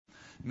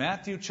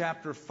Matthew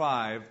chapter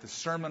 5, the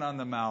Sermon on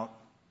the Mount.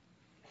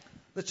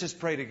 Let's just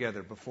pray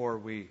together before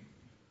we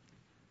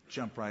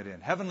jump right in.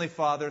 Heavenly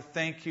Father,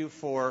 thank you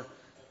for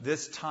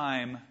this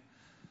time.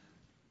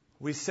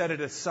 We set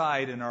it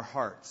aside in our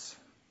hearts.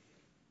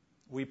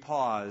 We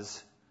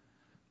pause,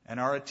 and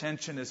our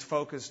attention is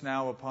focused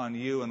now upon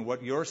you and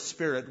what your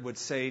Spirit would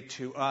say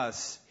to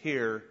us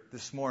here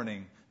this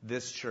morning,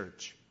 this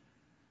church.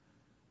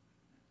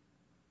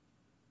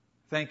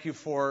 Thank you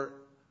for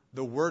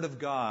the Word of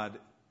God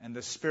and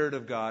the Spirit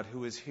of God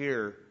who is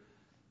here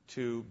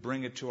to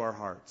bring it to our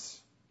hearts.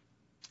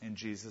 In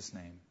Jesus'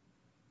 name,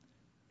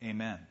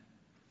 amen.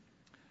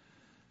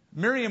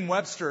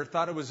 Merriam-Webster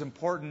thought it was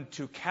important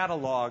to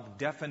catalog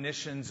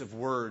definitions of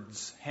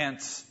words,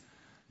 hence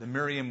the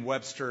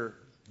Merriam-Webster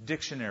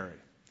dictionary.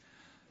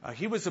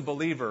 He was a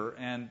believer,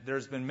 and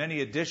there's been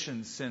many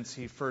additions since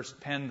he first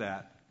penned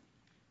that.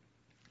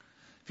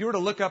 If you were to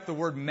look up the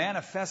word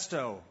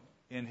manifesto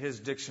in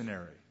his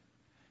dictionary,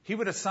 he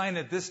would assign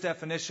it this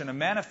definition: a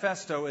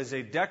manifesto is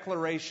a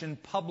declaration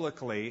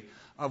publicly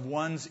of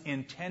one's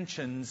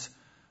intentions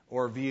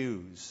or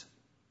views.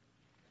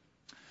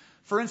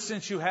 For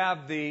instance, you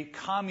have the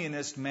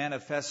Communist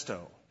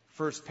Manifesto,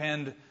 first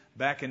penned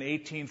back in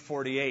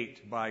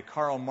 1848 by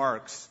Karl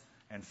Marx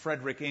and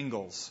Friedrich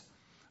Engels,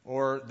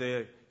 or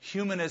the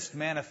Humanist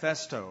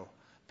Manifesto,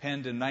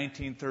 penned in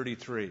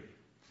 1933.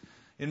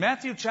 In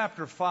Matthew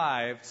chapter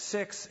 5,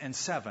 6, and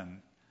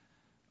 7,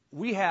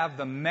 we have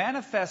the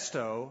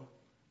manifesto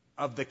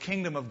of the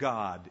kingdom of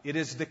God. It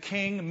is the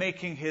king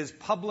making his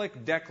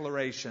public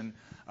declaration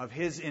of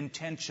his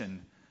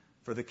intention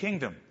for the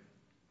kingdom.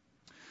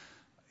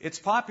 It's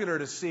popular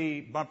to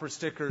see bumper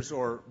stickers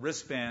or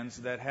wristbands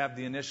that have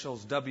the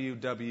initials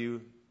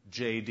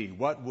WWJD.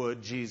 What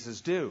would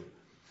Jesus do?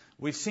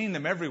 We've seen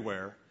them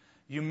everywhere.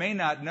 You may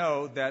not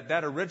know that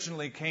that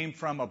originally came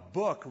from a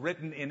book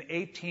written in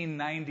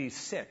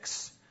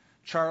 1896,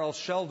 Charles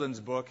Sheldon's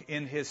book,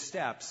 In His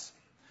Steps,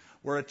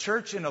 where a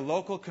church in a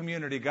local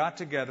community got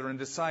together and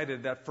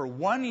decided that for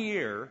 1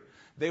 year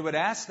they would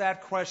ask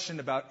that question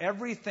about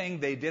everything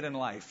they did in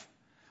life.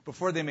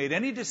 Before they made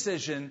any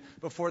decision,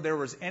 before there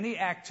was any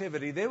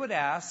activity, they would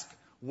ask,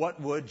 what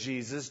would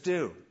Jesus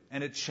do?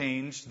 And it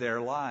changed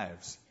their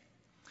lives.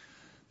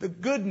 The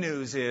good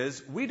news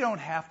is we don't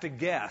have to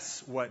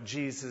guess what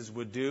Jesus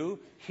would do.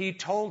 He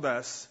told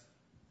us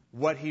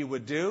what he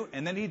would do,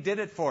 and then he did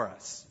it for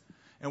us.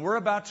 And we're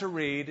about to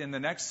read in the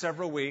next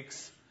several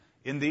weeks,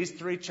 in these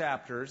 3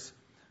 chapters,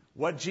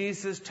 what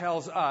Jesus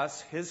tells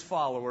us, his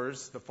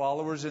followers, the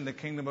followers in the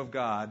kingdom of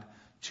God,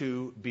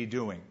 to be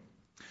doing.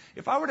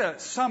 If I were to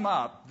sum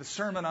up the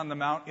Sermon on the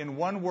Mount in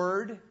one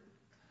word,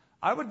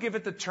 I would give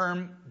it the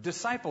term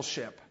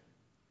discipleship.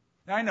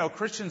 Now, I know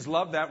Christians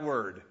love that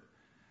word.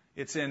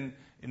 It's in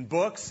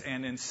books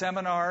and in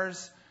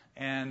seminars,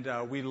 and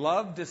we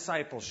love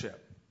discipleship.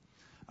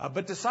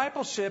 But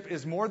discipleship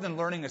is more than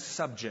learning a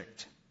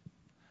subject.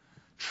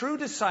 True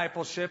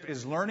discipleship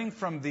is learning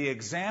from the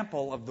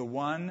example of the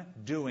one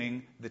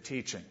doing the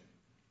teaching.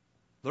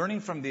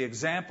 Learning from the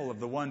example of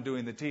the one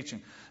doing the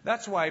teaching.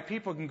 That's why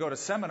people can go to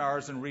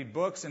seminars and read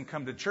books and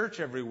come to church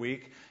every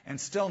week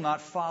and still not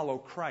follow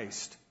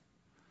Christ.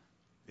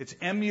 It's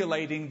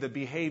emulating the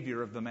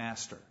behavior of the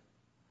Master.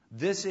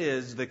 This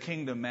is the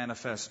Kingdom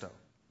Manifesto.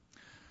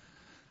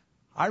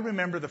 I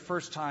remember the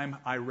first time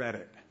I read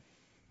it.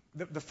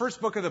 The first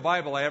book of the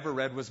Bible I ever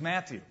read was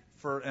Matthew.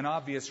 For an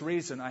obvious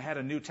reason, I had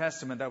a New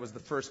Testament that was the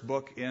first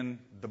book in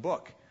the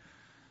book.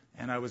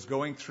 And I was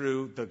going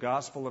through the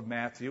Gospel of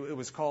Matthew. It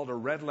was called a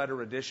red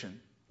letter edition.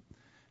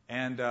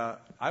 And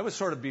I was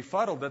sort of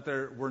befuddled that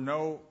there were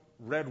no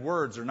red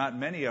words, or not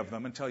many of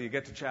them, until you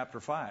get to chapter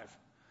 5.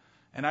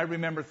 And I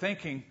remember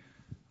thinking,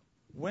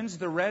 when's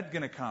the red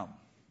going to come?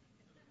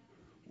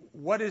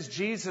 What is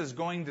Jesus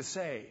going to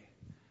say?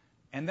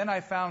 And then I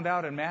found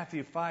out in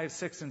Matthew 5,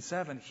 6, and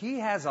 7, he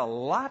has a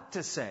lot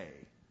to say.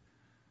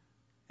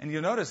 And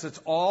you'll notice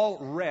it's all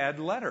red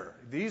letter.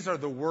 These are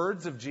the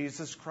words of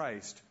Jesus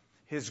Christ.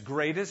 His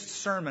greatest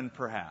sermon,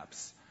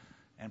 perhaps,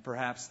 and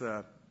perhaps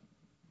the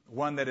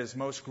one that is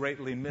most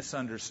greatly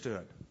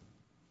misunderstood,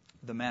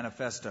 the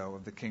manifesto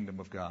of the kingdom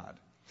of God.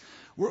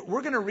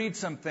 We're going to read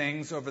some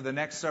things over the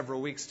next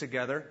several weeks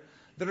together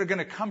that are going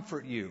to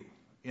comfort you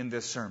in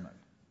this sermon.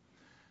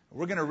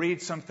 We're going to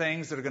read some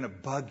things that are going to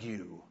bug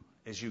you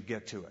as you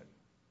get to it.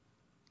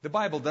 The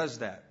Bible does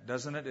that,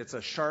 doesn't it? It's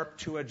a sharp,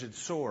 two-edged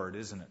sword,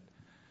 isn't it?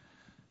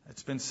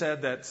 It's been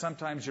said that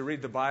sometimes you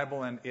read the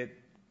Bible and it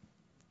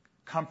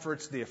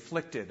comforts the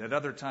afflicted. At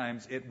other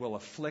times, it will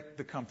afflict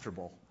the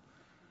comfortable.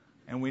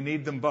 And we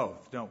need them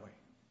both, don't we?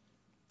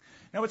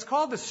 Now, it's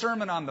called the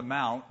Sermon on the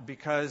Mount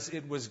because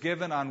it was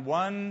given on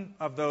one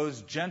of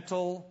those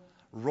gentle,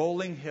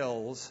 rolling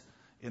hills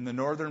in the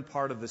northern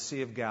part of the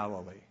Sea of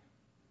Galilee.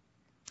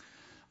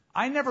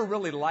 I never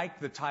really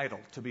liked the title,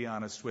 to be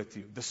honest with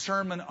you, the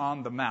Sermon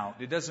on the Mount.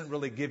 It doesn't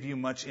really give you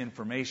much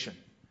information.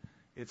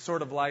 It's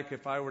sort of like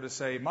if I were to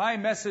say, my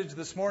message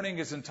this morning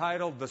is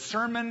entitled, The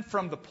Sermon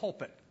from the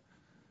Pulpit.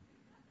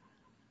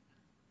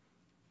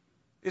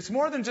 It's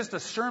more than just a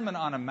sermon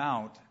on a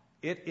mount.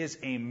 It is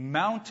a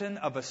mountain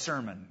of a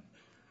sermon.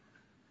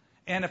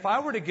 And if I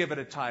were to give it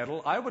a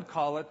title, I would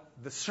call it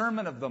the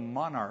Sermon of the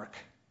Monarch.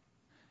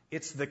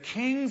 It's the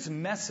king's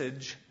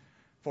message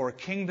for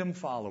kingdom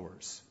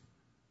followers.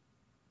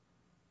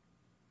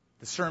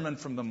 The Sermon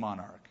from the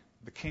Monarch,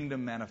 the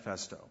Kingdom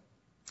Manifesto.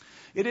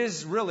 It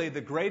is really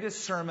the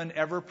greatest sermon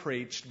ever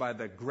preached by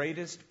the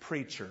greatest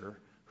preacher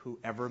who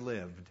ever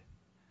lived.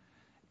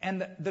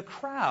 And the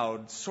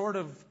crowd sort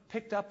of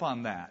picked up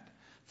on that.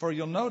 For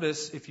you'll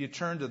notice, if you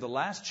turn to the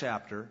last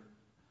chapter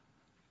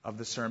of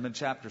the sermon,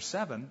 chapter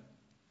 7,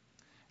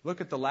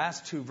 look at the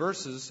last two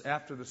verses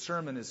after the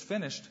sermon is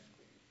finished.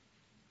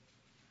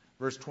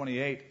 Verse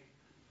 28.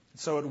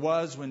 So it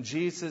was when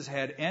Jesus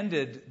had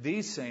ended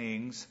these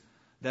sayings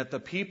that the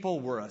people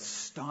were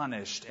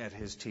astonished at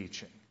his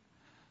teaching.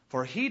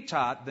 For he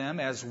taught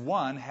them as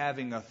one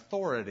having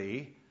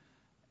authority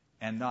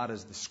and not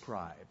as the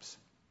scribes.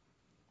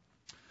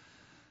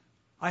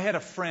 I had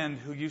a friend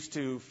who used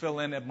to fill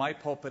in at my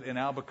pulpit in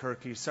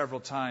Albuquerque several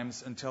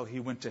times until he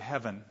went to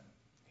heaven.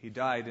 He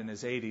died in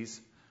his 80s.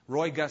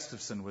 Roy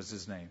Gustafson was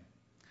his name.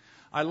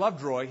 I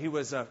loved Roy. He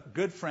was a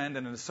good friend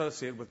and an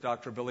associate with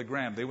Dr. Billy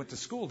Graham. They went to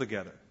school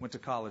together, went to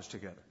college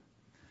together.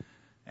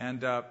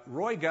 And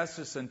Roy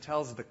Gustafson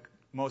tells the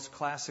most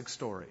classic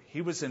story.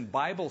 He was in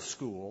Bible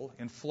school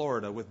in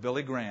Florida with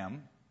Billy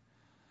Graham.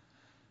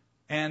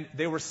 And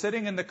they were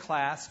sitting in the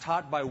class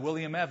taught by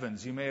William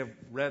Evans. You may have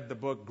read the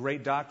book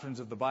Great Doctrines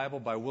of the Bible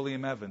by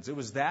William Evans. It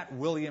was that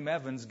William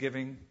Evans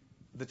giving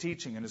the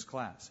teaching in his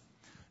class.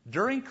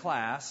 During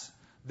class,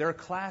 their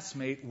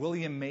classmate,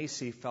 William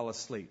Macy, fell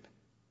asleep.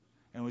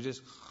 And was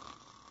just,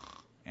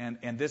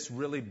 and this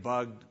really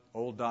bugged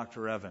old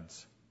Dr.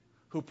 Evans,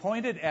 who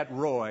pointed at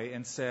Roy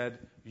and said,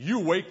 "You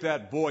wake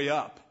that boy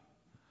up."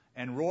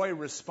 And Roy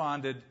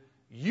responded,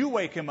 "You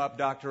wake him up,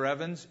 Dr.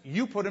 Evans.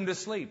 You put him to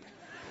sleep."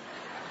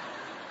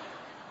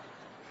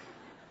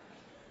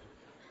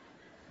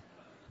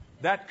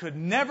 That could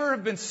never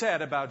have been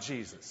said about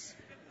Jesus.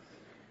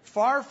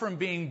 Far from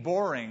being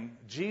boring,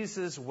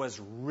 Jesus was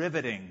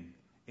riveting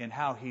in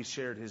how he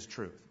shared his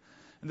truth.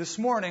 And this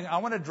morning, I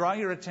want to draw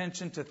your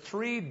attention to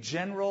three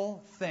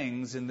general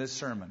things in this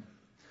sermon.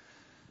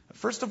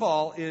 First of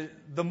all,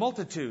 the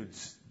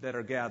multitudes that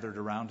are gathered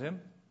around him.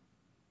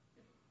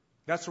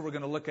 That's what we're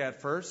going to look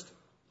at first.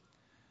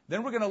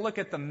 Then we're going to look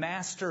at the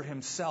Master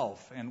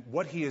himself and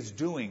what he is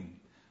doing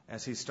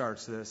as he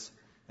starts this.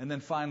 And then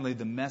finally,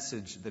 the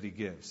message that he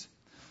gives.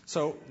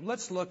 So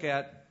let's look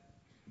at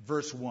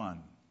verse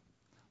 1,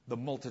 the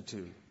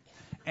multitude.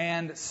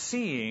 And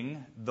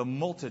seeing the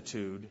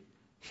multitude,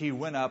 he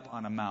went up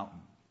on a mountain.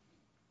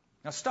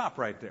 Now stop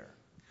right there.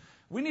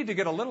 We need to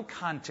get a little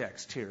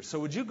context here. So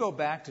would you go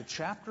back to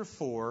chapter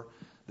 4,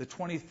 the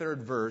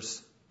 23rd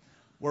verse,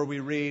 where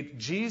we read,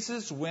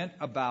 Jesus went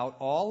about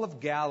all of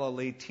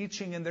Galilee,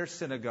 teaching in their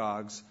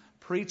synagogues,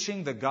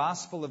 preaching the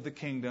gospel of the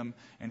kingdom,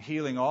 and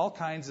healing all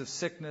kinds of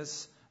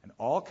sickness and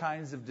all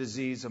kinds of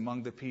disease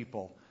among the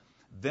people.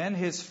 Then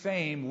his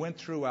fame went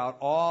throughout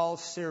all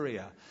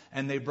Syria,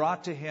 and they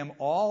brought to him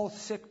all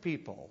sick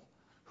people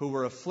who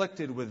were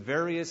afflicted with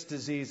various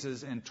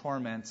diseases and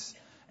torments,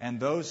 and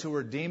those who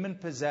were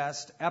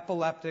demon-possessed,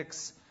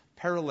 epileptics,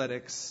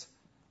 paralytics,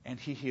 and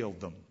he healed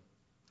them.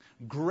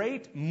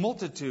 Great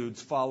multitudes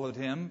followed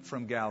him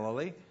from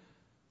Galilee,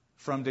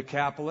 from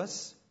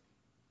Decapolis,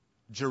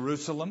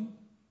 Jerusalem,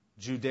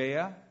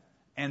 Judea,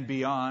 and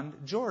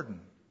beyond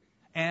Jordan.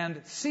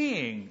 And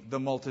seeing the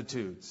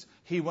multitudes,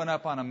 he went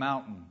up on a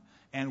mountain.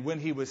 And when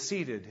he was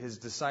seated, his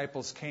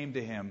disciples came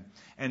to him,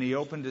 and he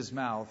opened his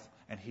mouth,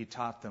 and he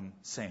taught them,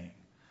 saying.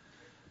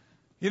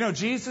 You know,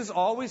 Jesus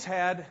always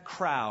had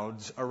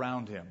crowds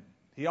around him.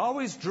 He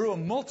always drew a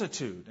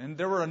multitude, and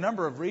there were a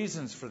number of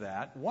reasons for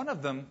that. One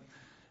of them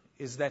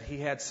is that he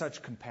had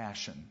such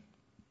compassion.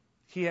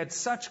 He had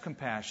such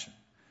compassion.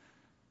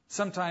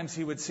 Sometimes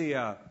he would see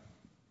a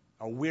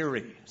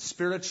weary,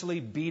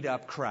 spiritually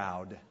beat-up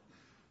crowd.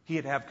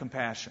 He'd have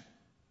compassion.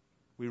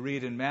 We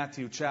read in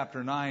Matthew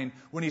chapter 9,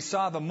 when he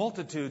saw the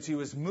multitudes, he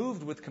was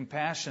moved with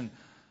compassion,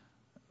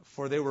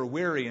 for they were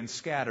weary and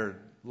scattered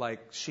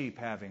like sheep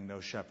having no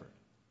shepherd.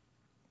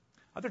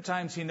 Other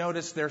times he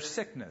noticed their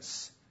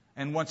sickness,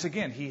 and once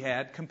again he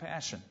had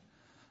compassion.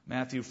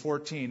 Matthew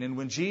 14, and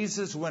when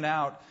Jesus went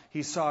out,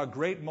 he saw a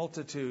great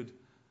multitude.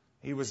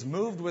 He was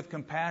moved with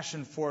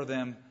compassion for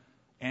them,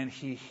 and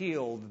he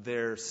healed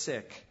their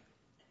sick.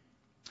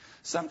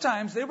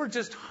 Sometimes they were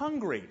just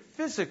hungry,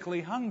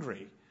 physically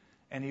hungry,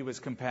 and he was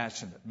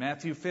compassionate.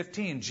 Matthew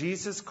 15,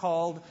 Jesus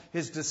called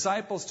his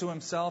disciples to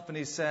himself, and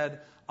he said,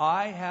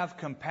 I have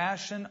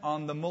compassion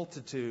on the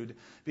multitude,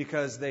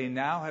 because they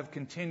now have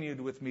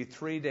continued with me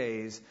 3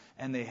 days,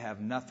 and they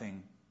have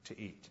nothing to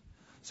eat.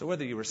 So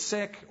whether you were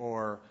sick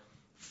or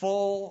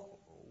full,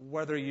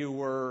 whether you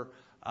were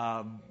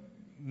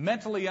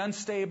mentally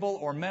unstable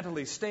or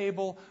mentally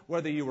stable,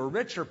 whether you were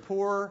rich or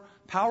poor,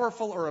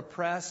 powerful or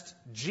oppressed,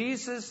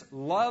 Jesus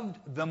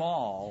loved them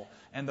all.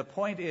 And the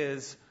point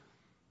is,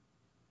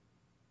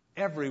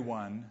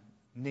 everyone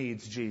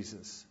needs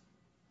Jesus.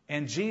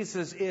 And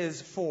Jesus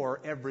is for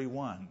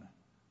everyone,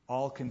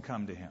 All can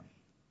come to him.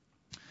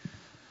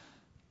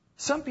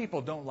 Some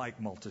people don't like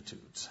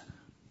multitudes.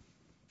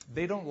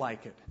 They don't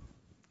like it.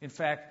 In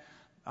fact,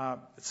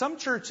 some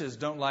churches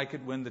don't like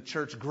it when the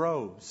church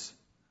grows.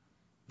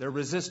 They're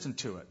resistant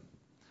to it.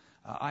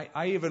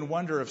 I even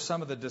wonder if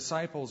some of the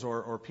disciples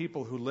or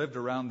people who lived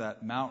around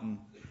that mountain,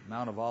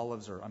 Mount of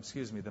Olives,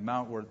 the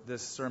mount where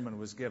this sermon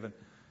was given,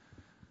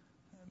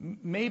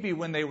 maybe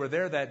when they were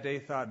there that day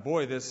thought,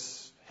 boy,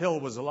 this hill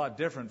was a lot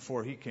different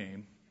before he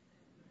came.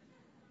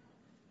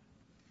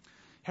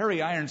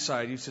 Harry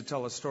Ironside used to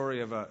tell a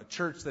story of a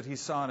church that he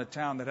saw in a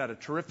town that had a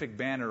terrific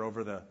banner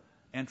over the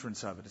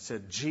entrance of it. It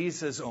said,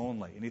 Jesus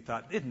only. And he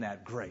thought, isn't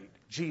that great?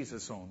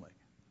 Jesus only.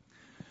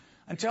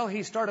 Until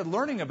he started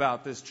learning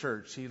about this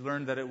church. He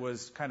learned that it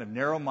was kind of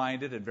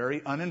narrow-minded and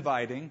very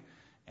uninviting.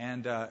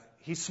 And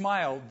he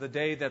smiled the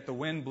day that the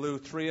wind blew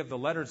 3 of the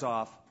letters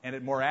off, and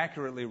it more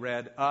accurately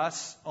read,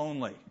 us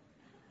only.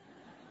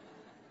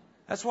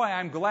 That's why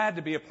I'm glad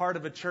to be a part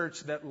of a church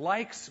that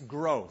likes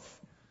growth.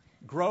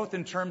 Growth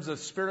in terms of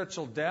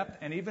spiritual depth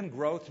and even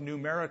growth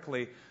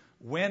numerically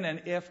when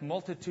and if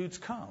multitudes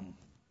come.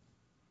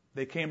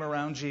 They came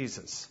around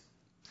Jesus.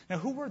 Now,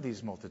 who were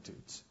these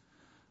multitudes?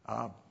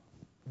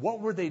 What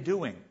were they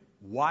doing?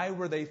 Why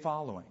were they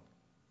following?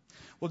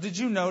 Well, did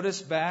you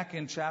notice back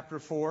in chapter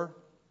 4,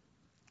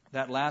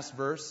 that last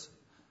verse?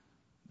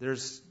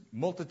 There's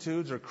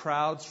multitudes or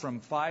crowds from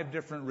 5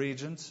 different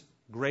regions.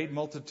 Great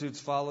multitudes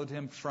followed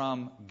him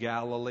from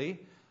Galilee,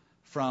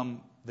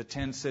 from the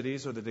 10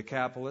 cities or the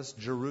Decapolis,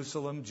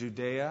 Jerusalem,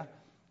 Judea,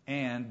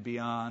 and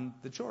beyond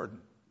the Jordan.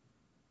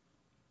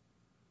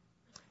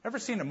 Ever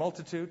seen a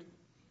multitude?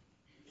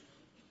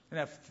 Isn't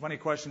that a funny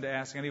question to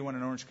ask anyone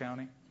in Orange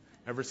County?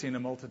 Ever seen a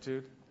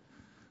multitude?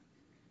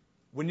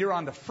 When you're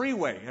on the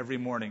freeway every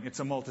morning, it's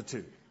a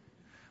multitude.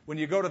 When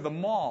you go to the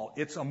mall,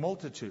 it's a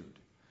multitude.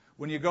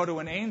 When you go to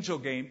an Angel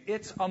game,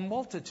 it's a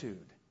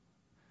multitude.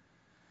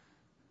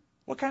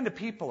 What kind of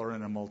people are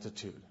in a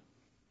multitude?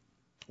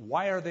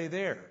 Why are they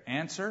there?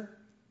 Answer,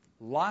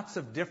 lots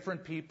of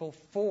different people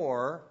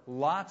for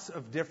lots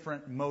of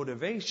different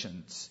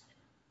motivations.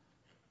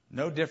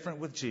 No different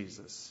with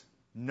Jesus.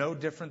 No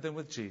different than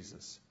with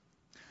Jesus.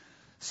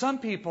 Some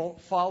people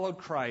followed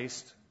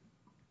Christ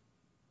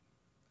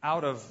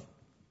out of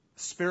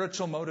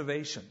spiritual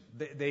motivation.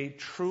 They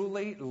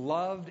truly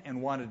loved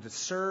and wanted to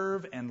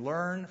serve and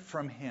learn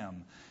from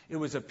him. It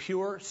was a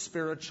pure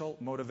spiritual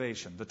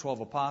motivation. The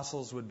 12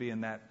 apostles would be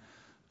in that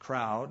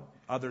crowd.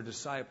 Other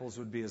disciples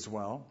would be as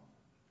well.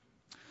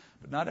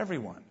 But not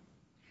everyone.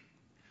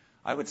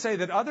 I would say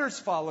that others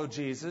follow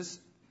Jesus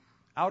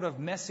out of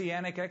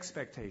messianic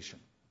expectation.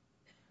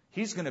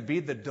 He's going to be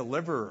the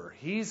deliverer.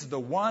 He's the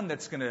one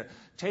that's going to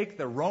take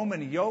the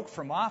Roman yoke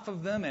from off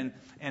of them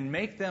and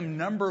make them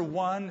number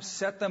one,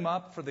 set them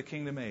up for the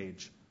kingdom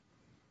age.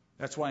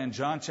 That's why in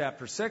John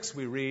chapter 6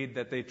 we read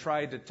that they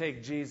tried to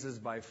take Jesus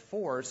by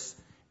force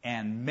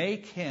and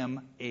make him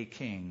a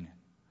king.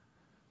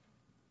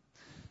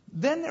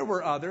 Then there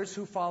were others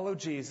who followed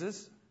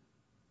Jesus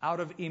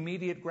out of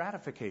immediate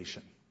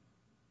gratification.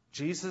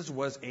 Jesus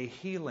was a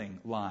healing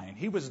line.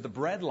 He was the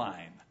bread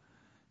line.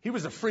 He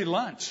was a free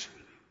lunch.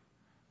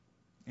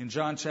 In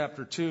John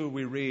chapter 2,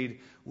 we read,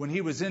 when he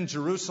was in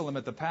Jerusalem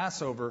at the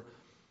Passover,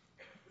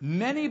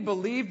 many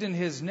believed in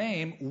his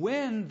name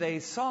when they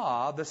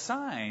saw the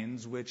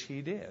signs which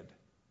he did.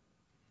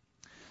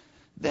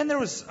 Then there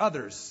was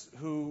others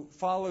who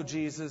followed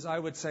Jesus, I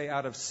would say,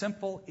 out of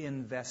simple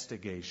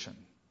investigation.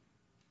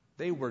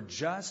 They were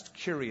just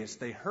curious.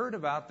 They heard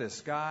about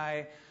this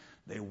guy.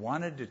 They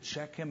wanted to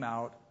check him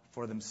out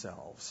for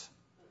themselves.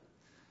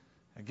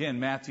 Again,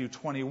 Matthew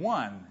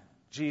 21,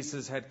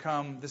 Jesus had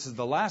come, this is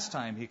the last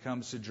time he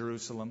comes to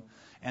Jerusalem,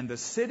 and the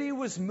city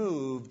was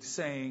moved,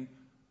 saying,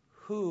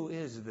 who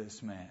is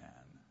this man?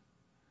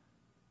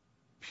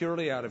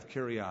 Purely out of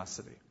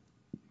curiosity.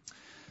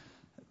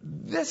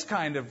 This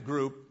kind of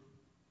group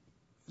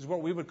is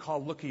what we would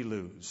call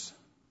looky-loos.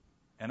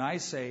 And I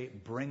say,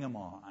 bring them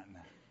on.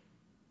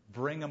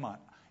 Bring them on.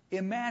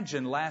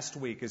 Imagine last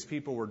week as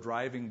people were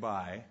driving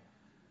by,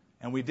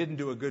 and we didn't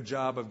do a good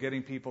job of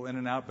getting people in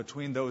and out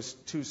between those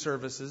 2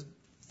 services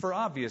for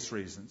obvious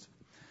reasons.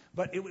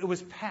 But it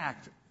was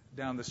packed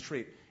down the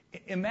street.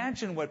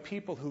 Imagine what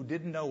people who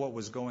didn't know what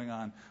was going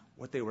on,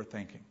 what they were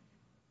thinking.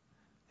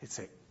 They'd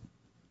say,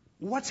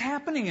 what's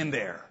happening in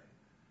there?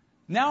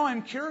 Now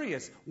I'm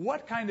curious,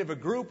 what kind of a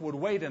group would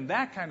wait in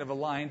that kind of a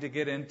line to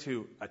get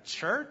into a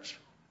church?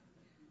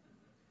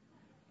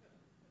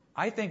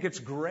 I think it's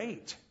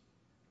great.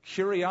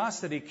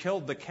 Curiosity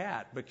killed the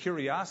cat, but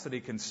curiosity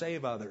can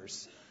save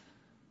others.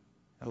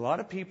 A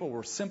lot of people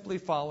were simply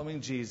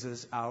following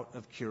Jesus out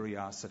of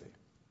curiosity.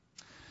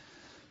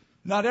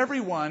 Not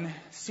everyone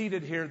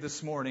seated here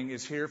this morning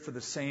is here for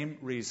the same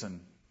reason.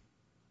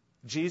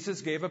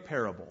 Jesus gave a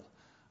parable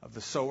of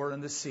the sower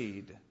and the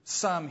seed.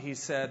 Some, he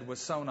said, was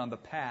sown on the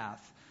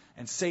path,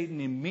 and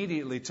Satan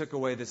immediately took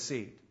away the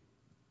seed.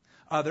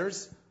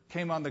 Others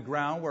came on the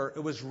ground where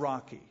it was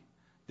rocky.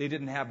 They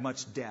didn't have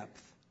much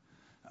depth.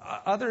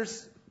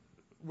 Others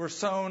were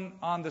sown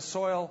on the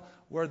soil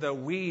where the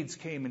weeds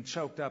came and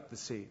choked up the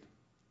seed.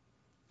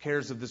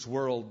 Cares of this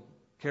world,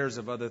 cares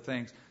of other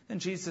things. Then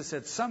Jesus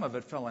said some of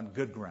it fell on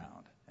good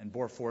ground and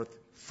bore forth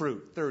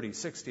fruit, 30,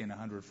 60, and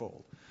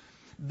 100-fold.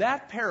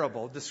 That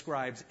parable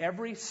describes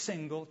every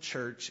single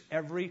church,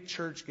 every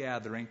church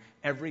gathering,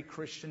 every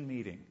Christian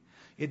meeting.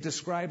 It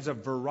describes a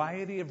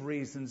variety of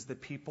reasons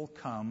that people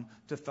come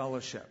to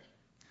fellowship.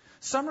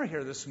 Some are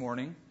here this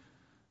morning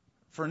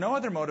for no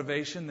other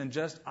motivation than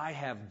just, I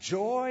have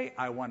joy,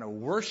 I want to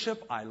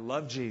worship, I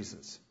love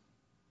Jesus.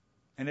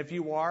 And if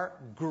you are,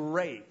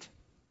 great.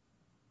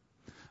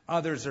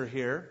 Others are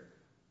here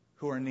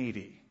who are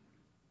needy.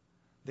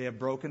 They have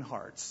broken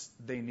hearts.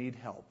 They need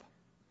help.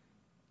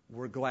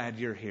 We're glad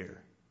you're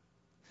here.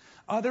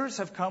 Others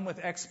have come with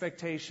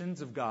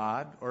expectations of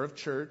God or of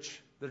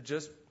church. They're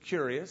just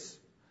curious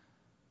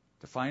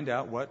to find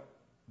out what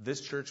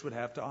this church would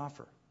have to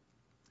offer.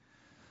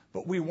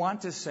 But we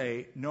want to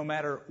say, no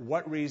matter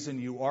what reason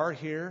you are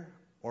here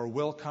or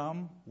will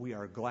come, we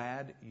are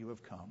glad you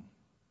have come.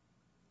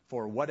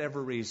 For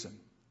whatever reason.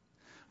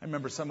 I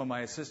remember some of my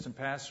assistant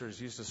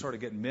pastors used to sort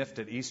of get miffed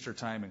at Easter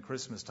time and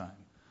Christmas time.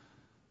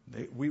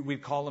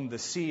 We'd call them the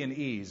C and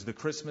E's, the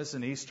Christmas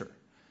and Easter.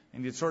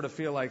 And you'd sort of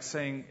feel like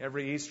saying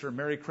every Easter,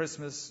 Merry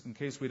Christmas, in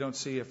case we don't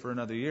see you for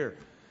another year.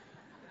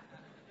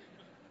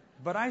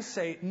 But I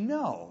say,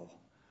 no.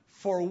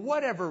 For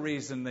whatever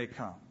reason they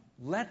come,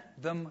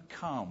 let them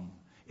come.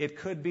 It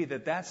could be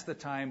that that's the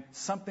time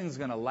something's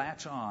going to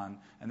latch on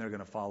and they're going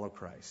to follow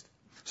Christ.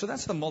 So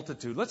that's the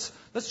multitude. Let's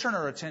turn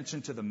our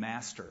attention to the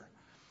master.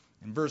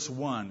 In verse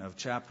 1 of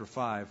chapter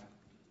 5,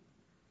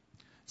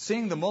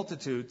 seeing the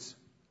multitudes,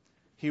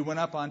 he went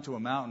up onto a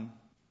mountain,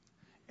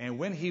 and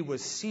when he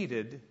was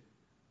seated,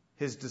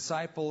 his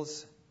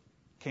disciples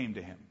came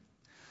to him.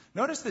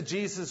 Notice that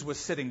Jesus was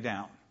sitting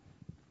down.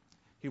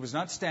 He was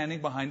not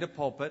standing behind a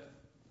pulpit.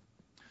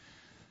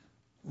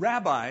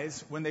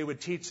 Rabbis, when they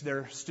would teach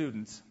their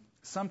students,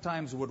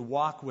 sometimes would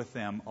walk with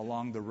them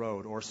along the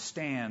road or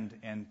stand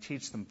and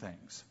teach them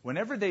things.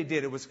 Whenever they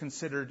did, it was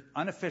considered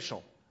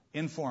unofficial,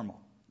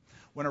 informal.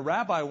 When a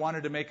rabbi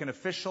wanted to make an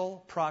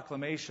official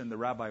proclamation, the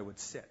rabbi would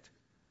sit,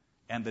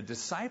 and the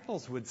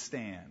disciples would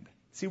stand.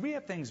 See, we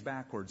have things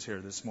backwards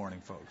here this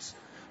morning, folks.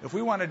 If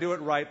we want to do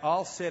it right,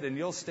 I'll sit and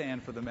you'll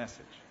stand for the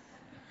message.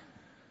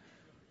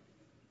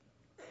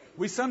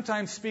 We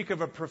sometimes speak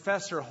of a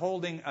professor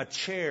holding a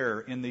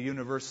chair in the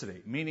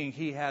university, meaning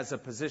he has a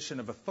position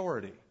of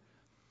authority.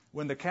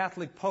 When the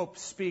Catholic Pope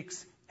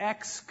speaks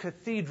ex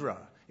cathedra,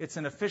 it's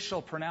an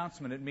official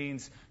pronouncement. It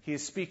means he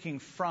is speaking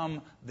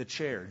from the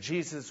chair.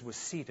 Jesus was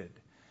seated.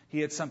 He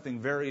had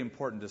something very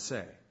important to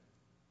say.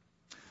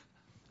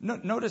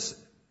 Notice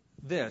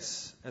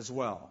this as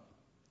well.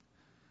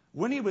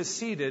 When he was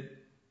seated,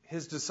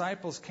 his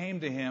disciples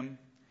came to him.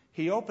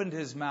 He opened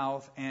his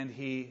mouth and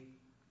he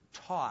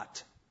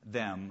taught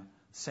them,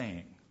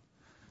 saying.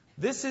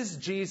 This is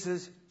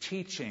Jesus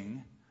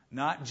teaching,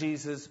 not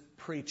Jesus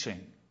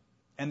preaching.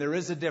 And there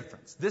is a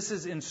difference. This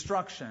is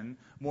instruction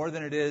more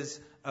than it is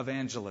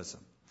evangelism.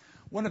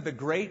 One of the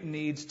great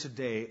needs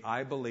today,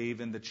 I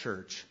believe, in the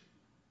church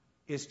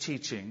is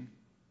teaching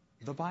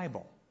the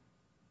Bible.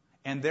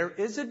 And there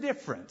is a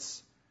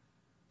difference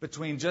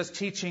between just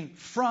teaching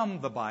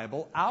from the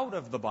Bible, out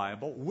of the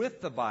Bible,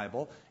 with the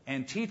Bible,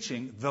 and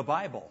teaching the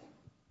Bible.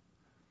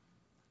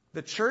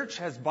 The church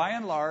has, by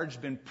and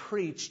large, been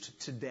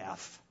preached to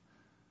death.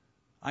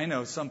 I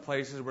know some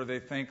places where they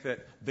think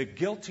that the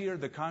guiltier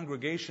the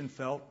congregation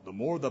felt, the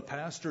more the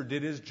pastor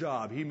did his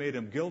job. He made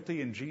him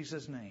guilty in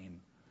Jesus' name.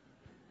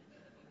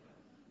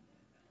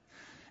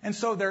 And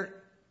so they're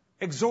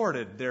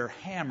exhorted, they're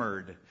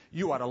hammered.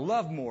 You ought to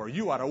love more.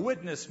 You ought to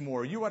witness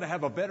more. You ought to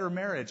have a better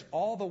marriage.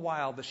 All the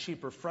while, the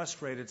sheep are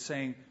frustrated,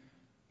 saying,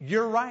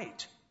 you're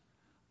right.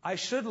 I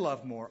should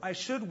love more. I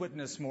should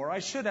witness more. I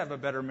should have a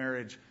better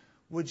marriage.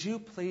 Would you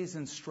please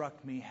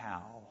instruct me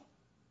how?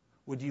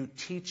 Would you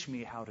teach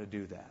me how to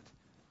do that?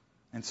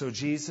 And so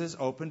Jesus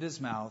opened his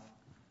mouth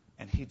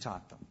and he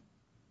taught them.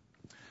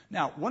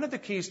 Now, one of the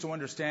keys to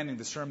understanding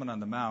the Sermon on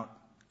the Mount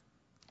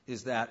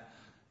is that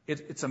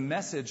it's a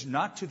message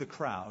not to the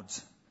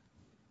crowds.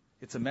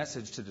 It's a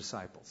message to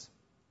disciples.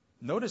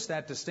 Notice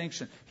that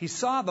distinction. He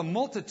saw the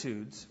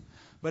multitudes,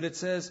 but it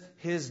says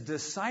his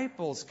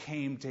disciples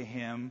came to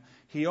him.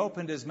 He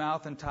opened his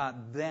mouth and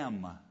taught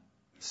them,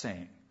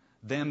 saying,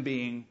 them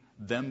being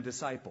them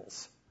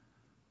disciples,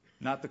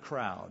 not the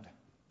crowd.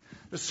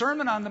 The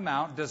Sermon on the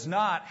Mount does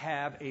not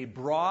have a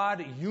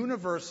broad,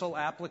 universal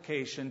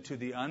application to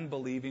the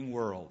unbelieving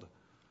world.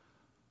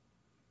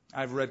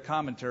 I've read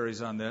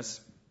commentaries on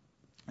this,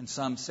 and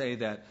some say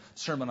that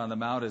Sermon on the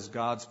Mount is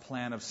God's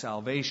plan of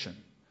salvation,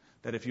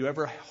 that if you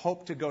ever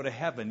hope to go to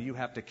heaven, you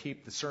have to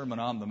keep the Sermon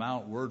on the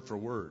Mount word for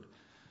word.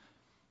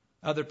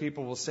 Other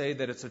people will say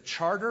that it's a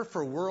charter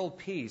for world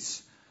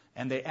peace,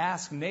 and they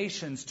ask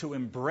nations to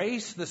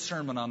embrace the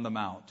Sermon on the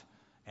Mount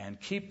and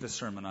keep the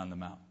Sermon on the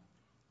Mount.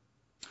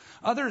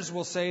 Others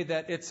will say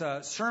that it's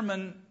a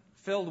sermon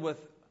filled with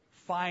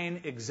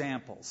fine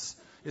examples.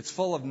 It's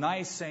full of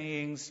nice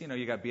sayings.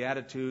 You got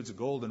Beatitudes, a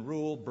golden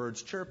rule,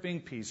 birds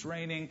chirping, peace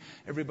reigning,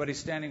 everybody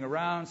standing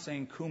around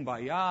saying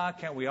kumbaya,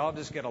 can't we all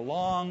just get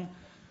along?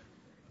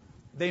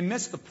 They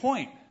miss the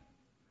point.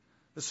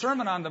 The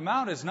Sermon on the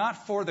Mount is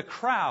not for the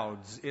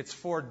crowds, it's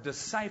for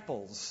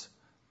disciples.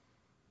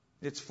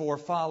 It's for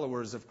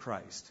followers of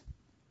Christ.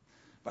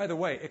 By the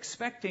way,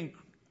 expecting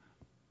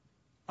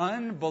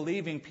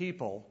unbelieving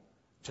people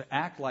to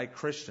act like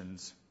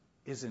Christians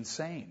is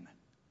insane.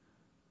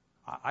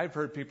 I've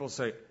heard people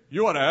say,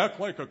 you ought to act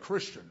like a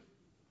Christian.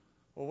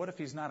 Well, what if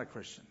he's not a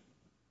Christian?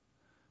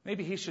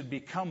 Maybe he should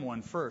become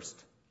one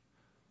first.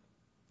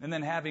 And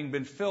then having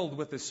been filled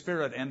with the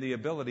Spirit and the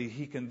ability,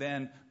 he can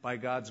then, by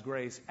God's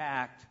grace,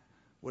 act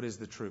what is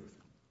the truth.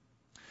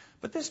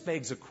 But this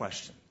begs a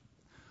question.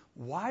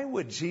 Why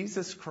would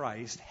Jesus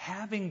Christ,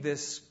 having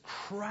this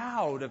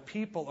crowd of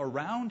people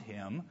around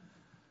him,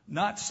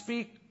 not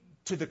speak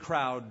to the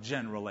crowd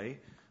generally,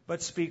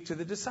 but speak to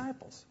the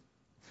disciples?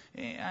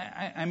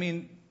 I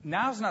mean,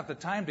 now's not the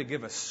time to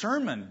give a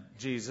sermon,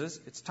 Jesus.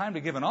 It's time to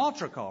give an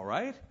altar call,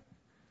 right?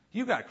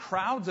 You've got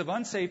crowds of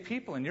unsaved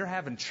people and you're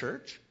having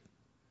church.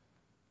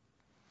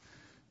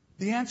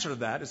 The answer to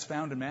that is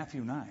found in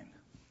Matthew 9.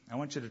 I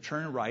want you to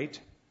turn right,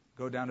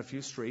 go down a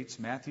few streets.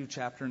 Matthew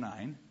chapter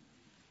 9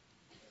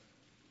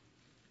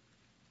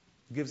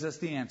 gives us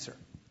the answer.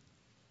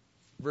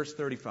 Verse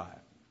 35.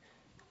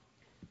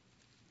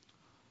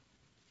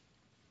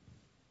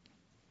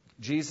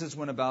 Jesus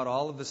went about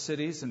all of the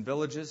cities and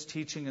villages,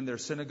 teaching in their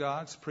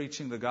synagogues,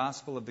 preaching the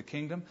gospel of the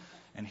kingdom,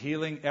 and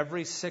healing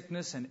every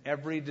sickness and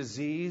every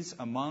disease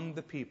among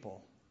the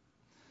people.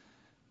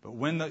 But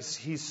when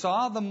he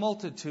saw the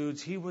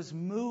multitudes, he was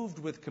moved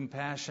with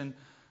compassion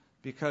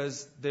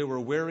because they were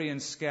weary and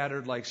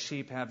scattered like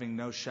sheep having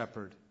no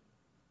shepherd.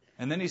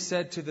 And then he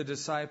said to the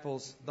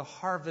disciples, the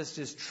harvest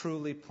is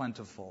truly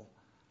plentiful,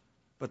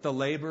 but the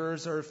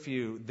laborers are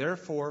few.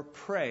 Therefore,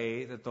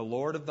 pray that the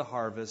Lord of the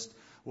harvest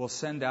will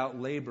send out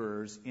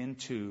laborers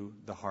into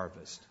the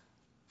harvest.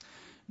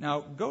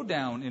 Now, go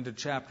down into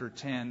chapter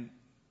 10.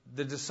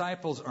 The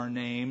disciples are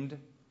named.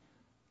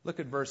 Look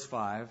at verse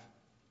 5.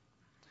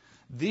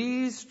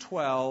 These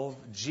 12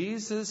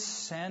 Jesus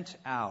sent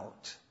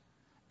out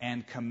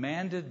and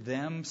commanded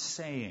them,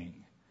 saying,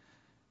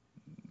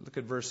 look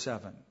at verse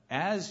 7.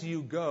 As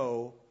you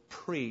go,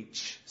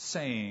 preach,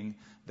 saying,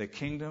 the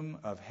kingdom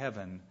of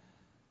heaven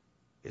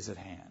is at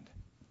hand.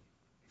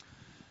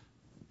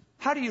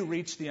 How do you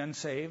reach the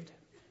unsaved?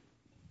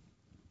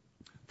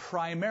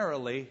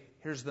 Primarily,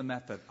 here's the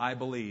method, I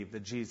believe,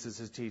 that Jesus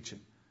is teaching.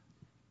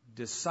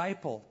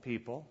 Disciple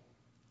people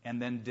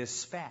and then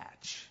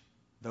dispatch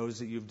those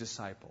that you've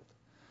discipled.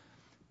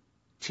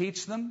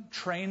 Teach them,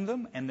 train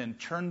them, and then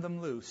turn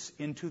them loose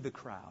into the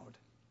crowd.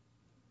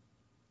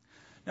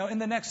 Now, in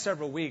the next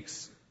several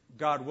weeks,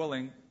 God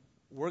willing,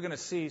 we're going to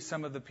see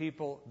some of the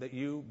people that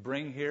you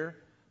bring here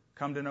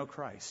come to know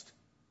Christ.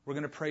 We're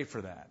going to pray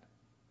for that.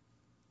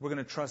 We're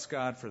going to trust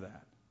God for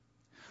that.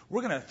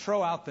 We're going to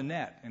throw out the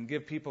net and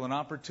give people an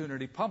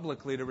opportunity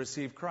publicly to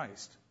receive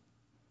Christ.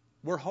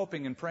 We're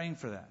hoping and praying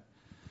for that.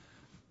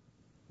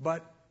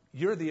 But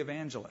you're the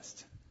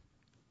evangelist.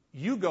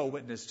 You go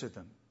witness to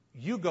them.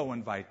 You go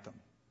invite them.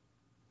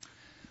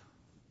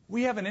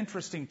 We have an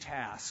interesting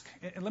task.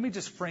 And let me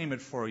just frame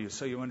it for you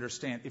so you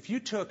understand. If you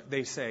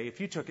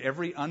took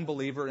every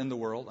unbeliever in the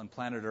world on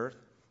planet Earth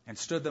and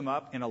stood them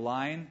up in a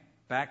line,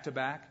 back to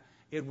back,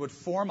 it would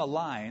form a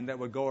line that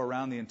would go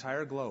around the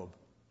entire globe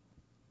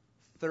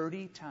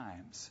 30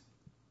 times.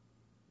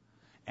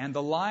 And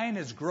the line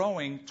is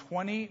growing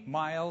 20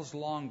 miles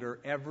longer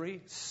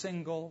every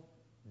single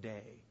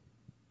day.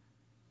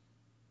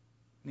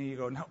 And you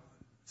go, no,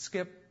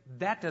 Skip,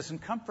 that doesn't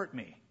comfort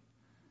me.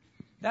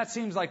 That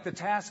seems like the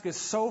task is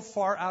so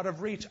far out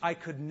of reach, I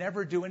could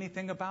never do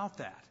anything about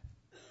that.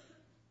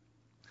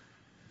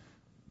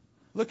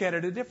 Look at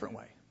it a different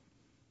way.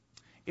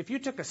 If you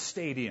took a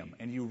stadium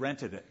and you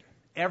rented it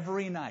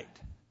every night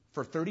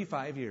for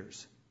 35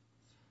 years,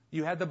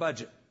 you had the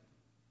budget.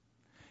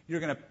 You're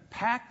going to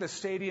pack the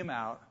stadium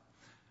out,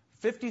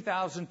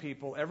 50,000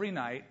 people every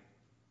night,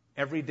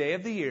 every day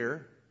of the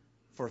year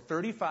for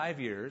 35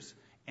 years,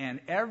 and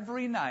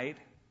every night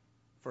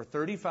for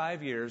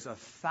 35 years,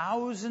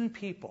 1,000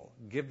 people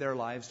give their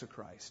lives to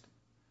Christ.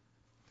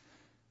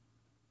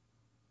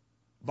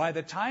 By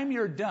the time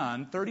you're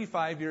done,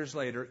 35 years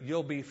later,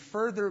 you'll be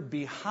further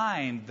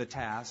behind the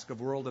task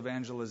of world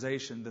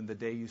evangelization than the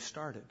day you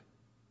started.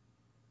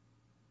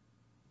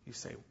 You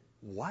say,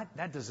 what?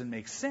 That doesn't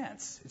make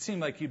sense. It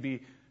seemed like you'd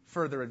be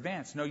further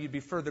advanced. No, you'd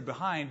be further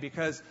behind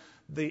because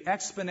the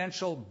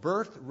exponential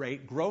birth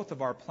rate growth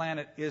of our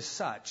planet is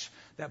such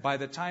that by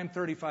the time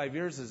 35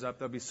 years is up,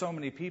 there'll be so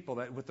many people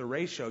that with the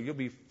ratio, you'll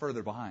be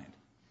further behind.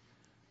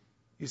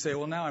 You say,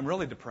 well, now I'm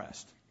really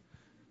depressed.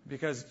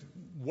 Because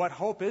what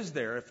hope is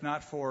there if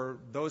not for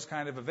those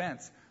kind of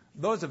events?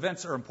 Those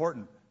events are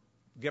important.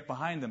 Get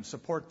behind them,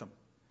 support them.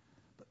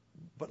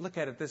 But look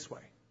at it this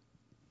way.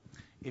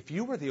 If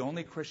you were the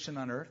only Christian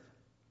on earth,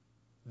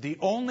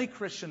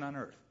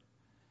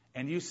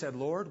 and you said,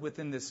 Lord,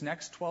 within this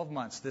next 12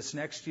 months, this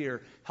next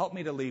year, help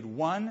me to lead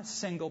one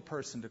single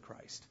person to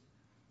Christ.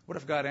 What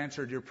if God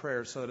answered your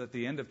prayer so that at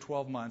the end of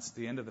 12 months,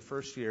 the end of the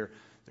first year,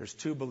 there's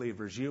two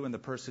believers, you and the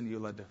person you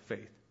led to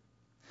faith?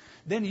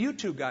 Then you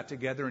two got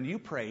together and you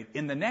prayed,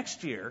 in the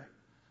next year,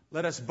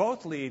 let us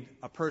both lead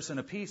a person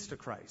apiece to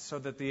Christ, so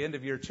that at the end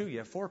of year 2, you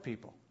have 4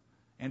 people.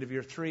 End of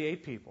year 3,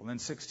 8 people. Then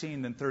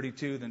 16, then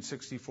 32, then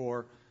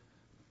 64.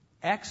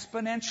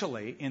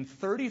 Exponentially, in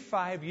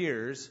 35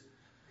 years,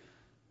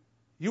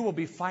 you will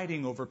be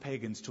fighting over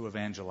pagans to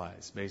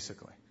evangelize,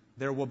 basically.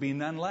 There will be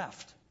none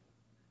left.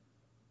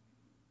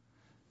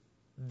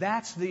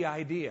 That's the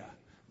idea.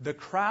 The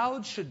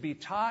crowd should be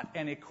taught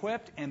and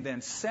equipped and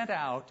then sent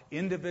out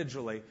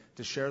individually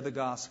to share the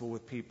gospel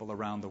with people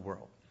around the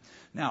world.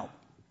 Now,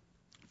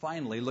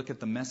 finally, look at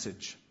the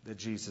message that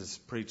Jesus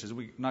preaches.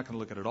 We're not going to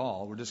look at it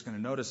all. We're just going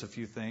to notice a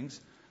few things.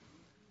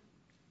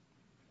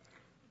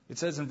 It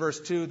says in verse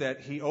 2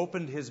 that he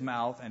opened his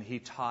mouth and he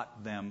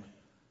taught them,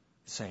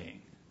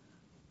 saying.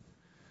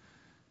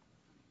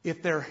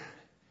 If there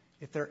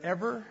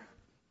ever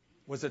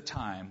was a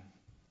time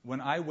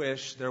when I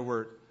wish there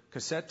were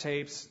cassette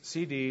tapes,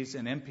 CDs,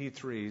 and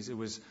MP3s, it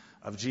was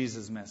of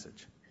Jesus'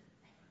 message.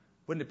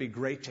 Wouldn't it be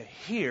great to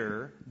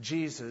hear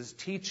Jesus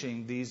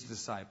teaching these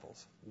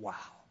disciples? Wow.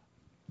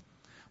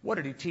 What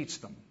did he teach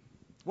them?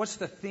 What's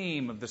the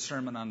theme of the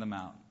Sermon on the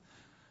Mount?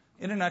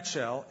 In a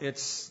nutshell,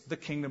 it's the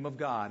kingdom of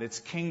God. It's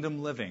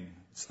kingdom living.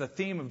 It's the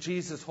theme of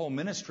Jesus' whole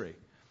ministry.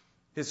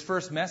 His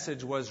first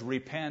message was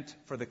repent,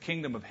 for the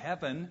kingdom of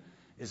heaven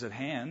is at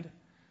hand.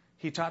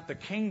 He taught the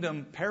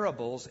kingdom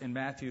parables in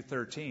Matthew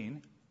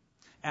 13.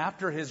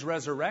 After his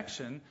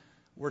resurrection,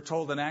 we're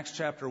told in Acts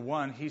chapter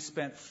 1, he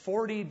spent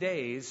 40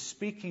 days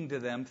speaking to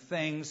them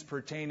things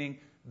pertaining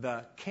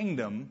the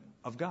kingdom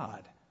of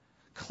God.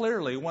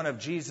 Clearly, one of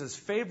Jesus'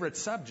 favorite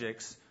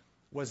subjects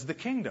was the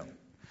kingdom.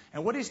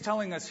 And what he's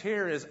telling us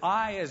here is,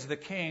 I, as the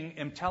king,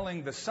 am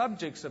telling the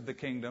subjects of the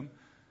kingdom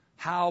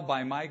how,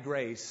 by my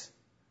grace,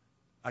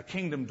 a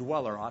kingdom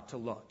dweller ought to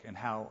look and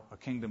how a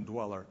kingdom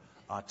dweller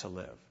ought to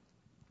live.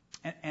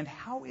 And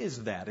how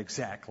is that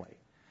exactly?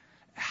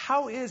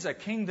 How is a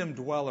kingdom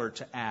dweller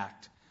to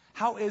act?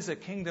 How is a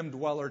kingdom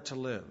dweller to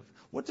live?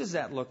 What does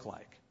that look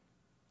like?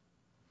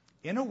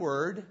 In a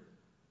word,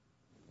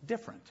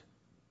 different.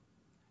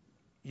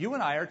 You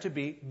and I are to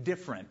be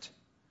different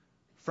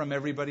from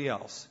everybody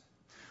else.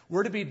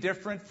 We're to be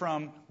different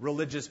from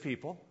religious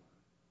people.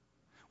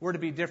 We're to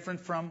be different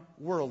from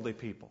worldly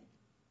people.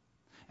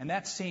 And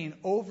that's seen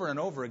over and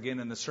over again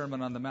in the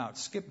Sermon on the Mount.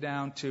 Skip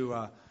down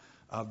to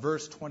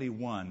verse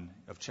 21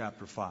 of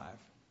chapter 5.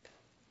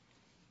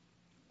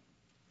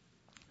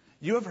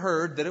 You have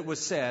heard that it was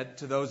said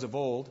to those of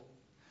old,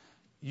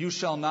 you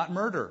shall not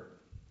murder,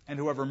 and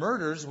whoever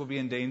murders will be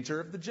in danger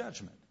of the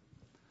judgment.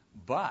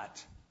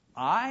 But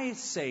I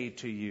say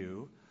to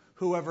you,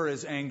 whoever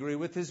is angry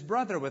with his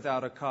brother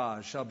without a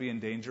cause shall be in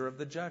danger of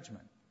the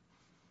judgment.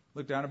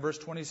 Look down at verse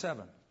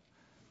 27.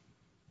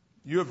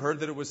 You have heard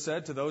that it was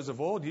said to those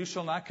of old, you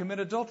shall not commit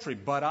adultery.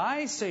 But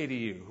I say to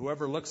you,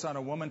 whoever looks on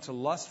a woman to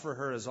lust for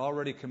her has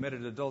already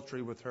committed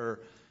adultery with her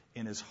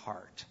in his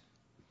heart.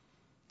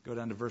 Go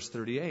down to verse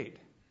 38.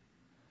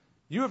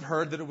 You have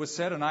heard that it was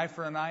said, an eye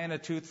for an eye and a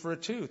tooth for a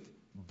tooth.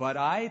 But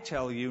I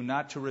tell you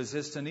not to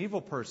resist an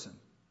evil person.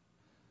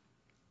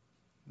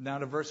 Now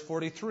to verse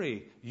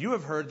 43. You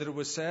have heard that it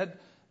was said,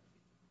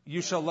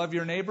 you shall love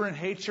your neighbor and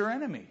hate your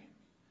enemy.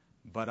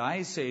 But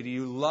I say to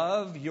you,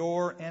 love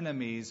your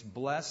enemies,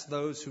 bless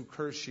those who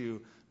curse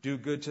you, do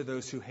good to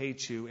those who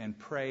hate you, and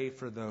pray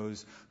for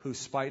those who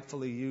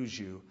spitefully use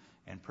you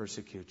and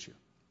persecute you.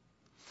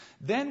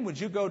 Then would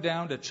you go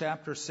down to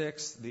chapter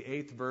 6, the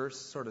 8th verse,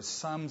 sort of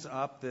sums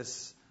up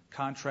this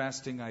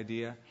contrasting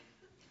idea.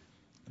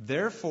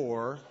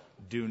 Therefore,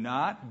 do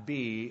not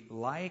be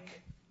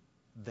like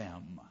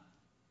them.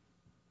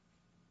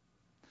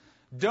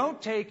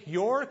 Don't take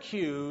your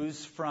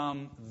cues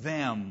from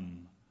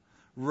them.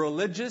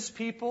 Religious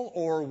people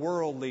or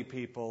worldly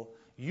people,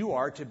 you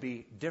are to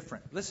be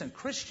different. Listen,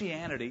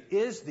 Christianity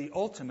is the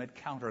ultimate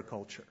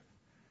counterculture.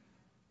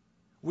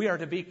 We are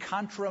to be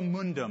contra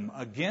mundum,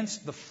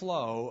 against the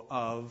flow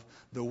of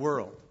the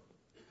world.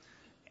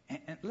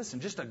 And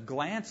listen, just a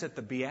glance at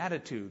the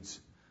Beatitudes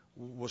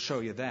will show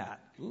you that.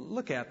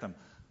 Look at them.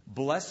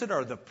 Blessed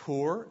are the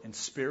poor in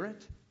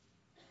spirit.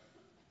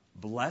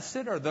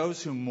 Blessed are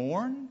those who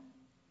mourn.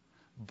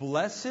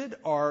 Blessed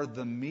are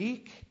the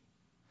meek.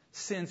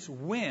 Since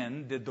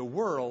when did the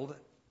world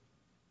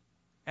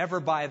ever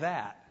buy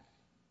that?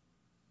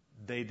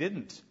 They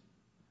didn't.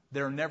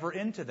 They're never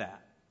into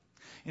that.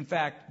 In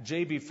fact,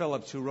 J.B.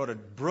 Phillips, who wrote a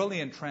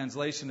brilliant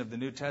translation of the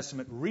New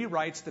Testament,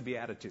 rewrites the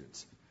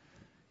Beatitudes.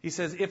 He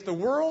says, if the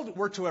world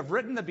were to have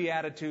written the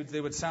Beatitudes,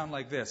 they would sound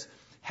like this.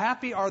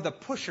 Happy are the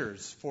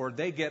pushers, for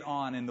they get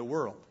on in the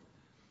world.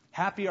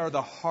 Happy are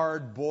the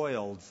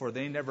hard-boiled, for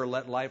they never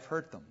let life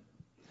hurt them.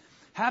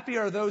 Happy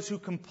are those who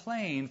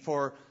complain,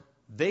 for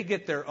they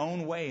get their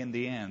own way in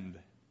the end.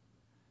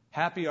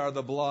 Happy are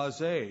the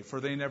blasé, for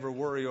they never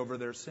worry over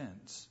their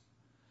sins.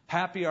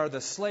 Happy are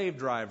the slave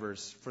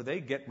drivers, for they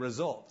get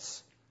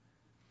results.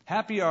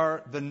 Happy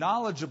are the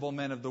knowledgeable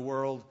men of the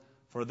world,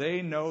 for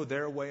they know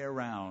their way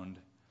around.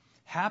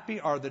 Happy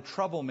are the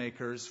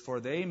troublemakers,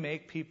 for they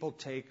make people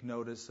take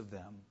notice of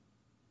them.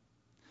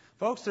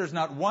 Folks, there's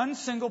not one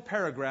single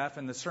paragraph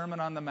in the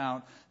Sermon on the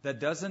Mount that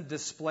doesn't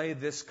display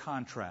this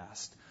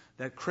contrast,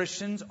 that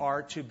Christians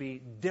are to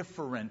be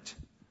different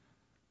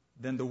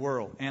than the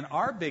world. And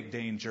our big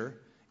danger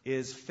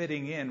is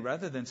fitting in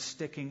rather than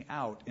sticking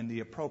out in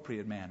the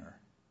appropriate manner.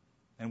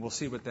 And we'll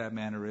see what that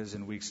manner is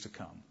in weeks to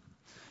come.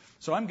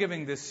 So I'm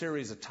giving this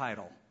series a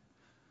title.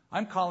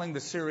 I'm calling the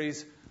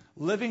series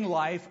Living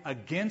Life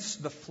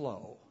Against the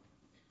Flow.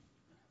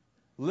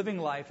 Living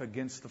Life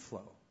Against the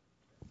Flow.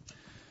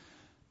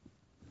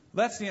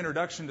 That's the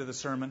introduction to the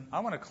sermon.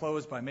 I want to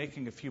close by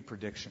making a few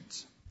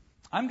predictions.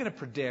 I'm going to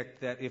predict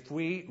that if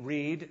we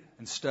read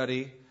and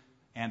study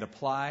and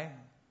apply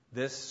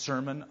this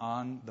Sermon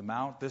on the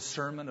Mount, this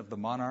sermon of the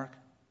monarch,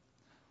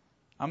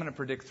 I'm going to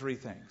predict three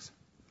things.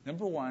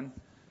 Number one,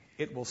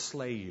 it will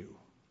slay you.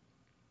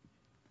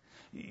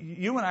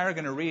 You and I are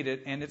going to read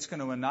it, and it's going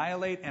to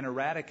annihilate and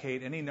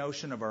eradicate any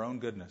notion of our own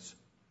goodness.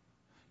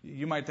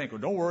 You might think, well,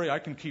 don't worry, I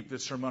can keep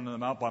this Sermon on the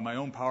Mount by my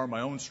own power,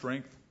 my own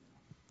strength.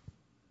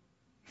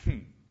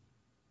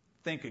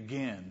 Think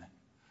again.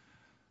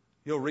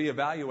 You'll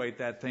reevaluate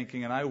that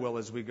thinking, and I will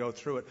as we go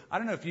through it. I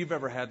don't know if you've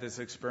ever had this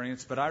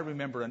experience, but I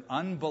remember an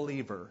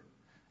unbeliever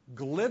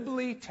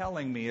glibly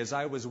telling me as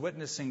I was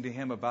witnessing to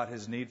him about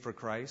his need for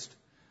Christ.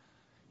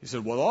 He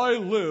said, well, I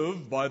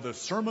live by the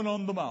Sermon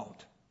on the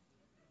Mount.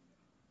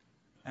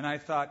 And I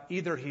thought,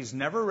 either he's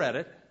never read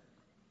it,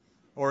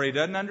 or he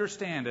doesn't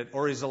understand it,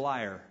 or he's a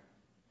liar.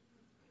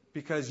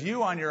 Because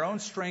you on your own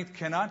strength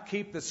cannot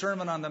keep the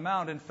Sermon on the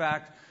Mount. In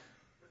fact,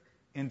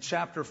 in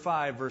chapter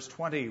 5, verse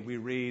 20, we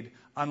read,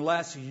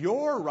 unless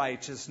your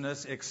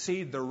righteousness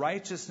exceed the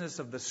righteousness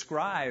of the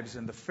scribes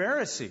and the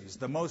Pharisees,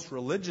 the most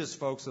religious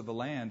folks of the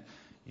land,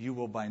 you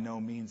will by no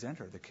means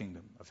enter the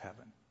kingdom of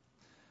heaven.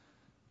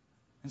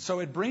 And so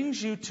it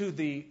brings you to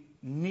the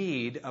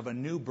need of a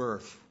new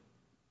birth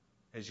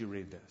as you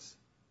read this,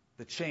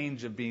 the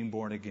change of being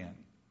born again.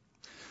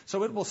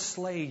 So it will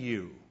slay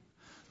you.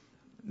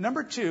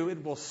 Number two,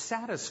 it will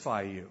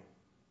satisfy you.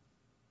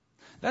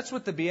 That's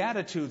what the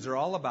Beatitudes are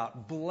all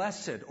about.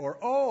 Blessed, or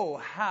oh,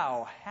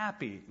 how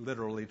happy,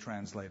 literally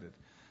translated.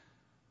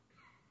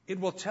 It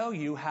will tell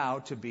you how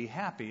to be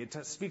happy. It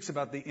speaks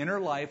about the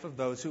inner life of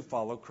those who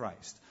follow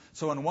Christ.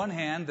 So on one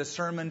hand, the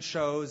sermon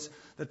shows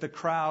that the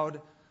crowd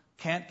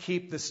can't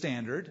keep the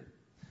standard,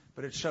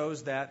 but it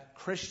shows that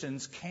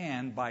Christians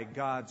can, by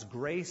God's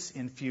grace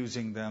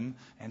infusing them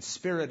and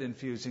Spirit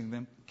infusing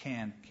them,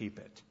 can keep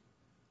it.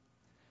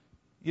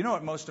 You know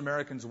what most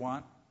Americans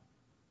want?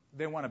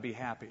 They want to be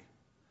happy.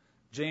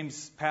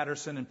 James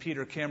Patterson and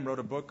Peter Kim wrote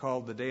a book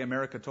called The Day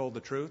America Told the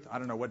Truth. I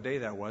don't know what day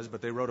that was,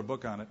 but they wrote a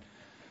book on it.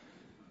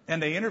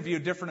 And they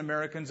interviewed different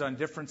Americans on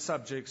different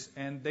subjects,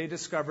 and they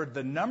discovered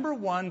the number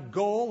one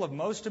goal of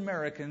most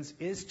Americans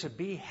is to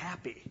be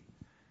happy.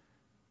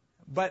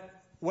 But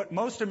what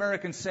most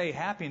Americans say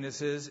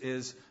happiness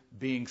is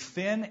being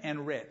thin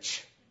and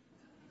rich.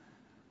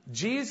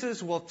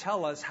 Jesus will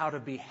tell us how to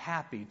be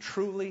happy,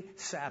 truly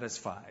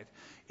satisfied.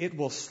 It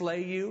will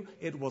slay you,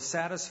 it will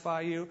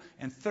satisfy you,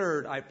 and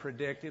third, I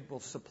predict, it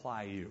will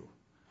supply you.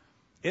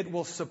 It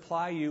will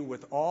supply you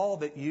with all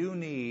that you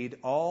need,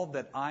 all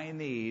that I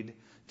need,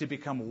 to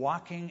become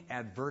walking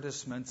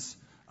advertisements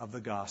of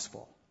the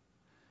gospel.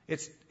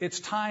 It's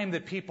time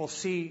that people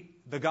see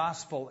the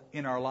gospel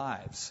in our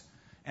lives,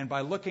 and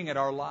by looking at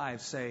our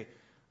lives say,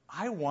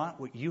 I want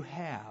what you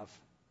have.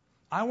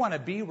 I want to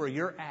be where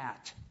you're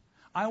at.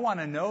 I want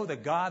to know the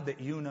God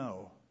that you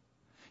know.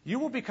 You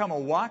will become a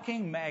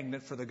walking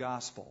magnet for the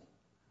gospel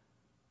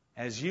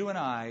as you and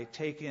I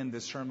take in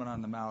this Sermon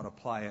on the Mount,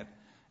 apply it,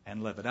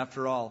 and live it.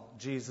 After all,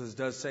 Jesus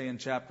does say in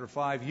chapter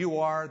 5, you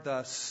are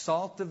the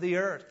salt of the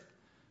earth.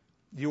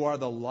 You are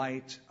the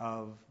light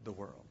of the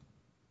world.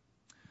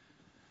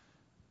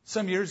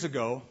 Some years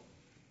ago,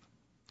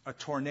 a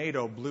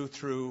tornado blew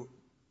through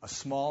a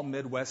small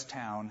Midwest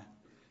town.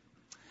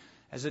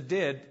 As it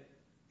did,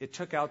 it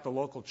took out the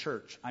local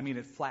church. I mean,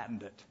 it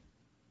flattened it.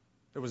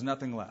 There was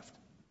nothing left.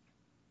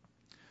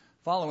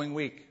 Following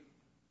week,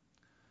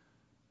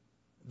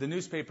 the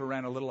newspaper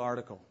ran a little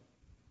article.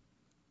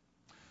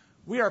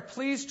 We are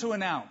pleased to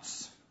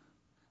announce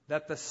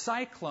that the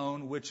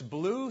cyclone which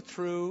blew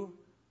through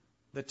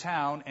the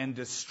town and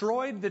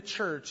destroyed the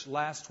church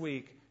last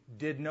week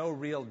did no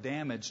real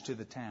damage to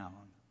the town.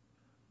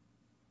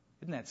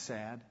 Isn't that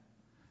sad?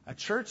 A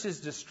church is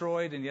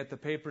destroyed, and yet the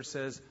paper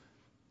says,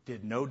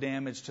 did no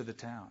damage to the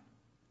town.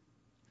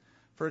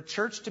 For a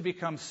church to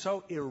become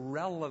so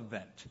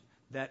irrelevant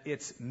that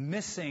it's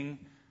missing,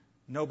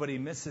 nobody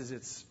misses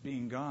its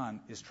being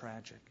gone, is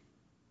tragic.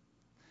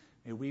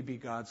 May we be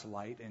God's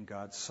light and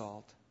God's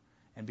salt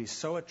and be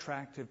so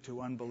attractive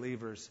to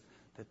unbelievers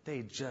that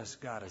they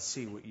just got to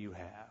see what you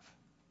have.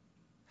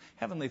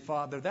 Heavenly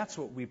Father, that's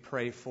what we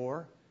pray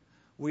for.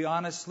 We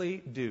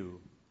honestly do.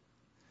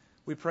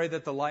 We pray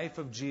that the life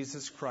of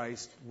Jesus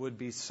Christ would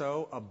be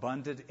so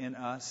abundant in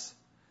us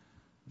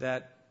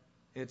that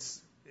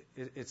it's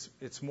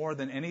more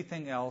than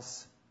anything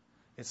else.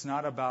 It's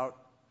not about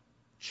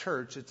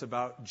church, it's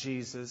about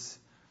Jesus.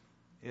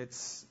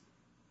 It's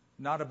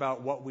not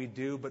about what we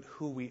do, but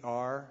who we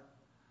are,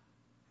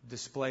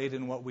 displayed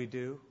in what we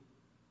do.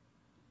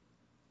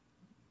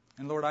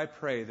 And Lord, I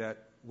pray that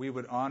we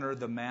would honor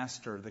the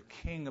Master, the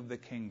King of the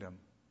kingdom,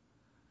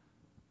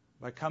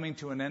 by coming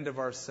to an end of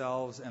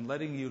ourselves and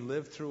letting you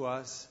live through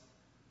us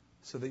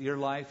so that your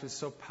life is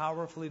so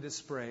powerfully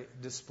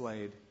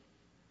displayed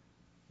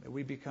that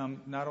we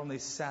become not only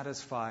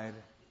satisfied,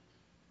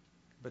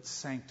 but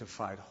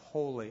sanctified,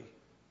 holy,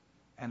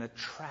 and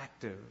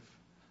attractive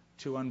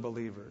to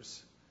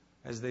unbelievers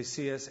as they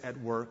see us at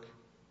work,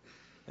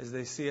 as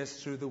they see us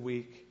through the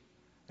week,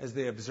 as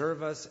they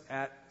observe us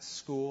at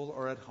school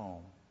or at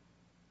home.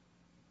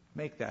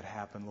 Make that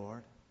happen,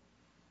 Lord,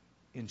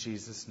 in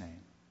Jesus'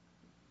 name.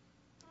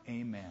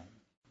 Amen.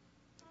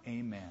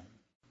 Amen.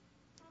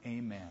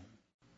 Amen.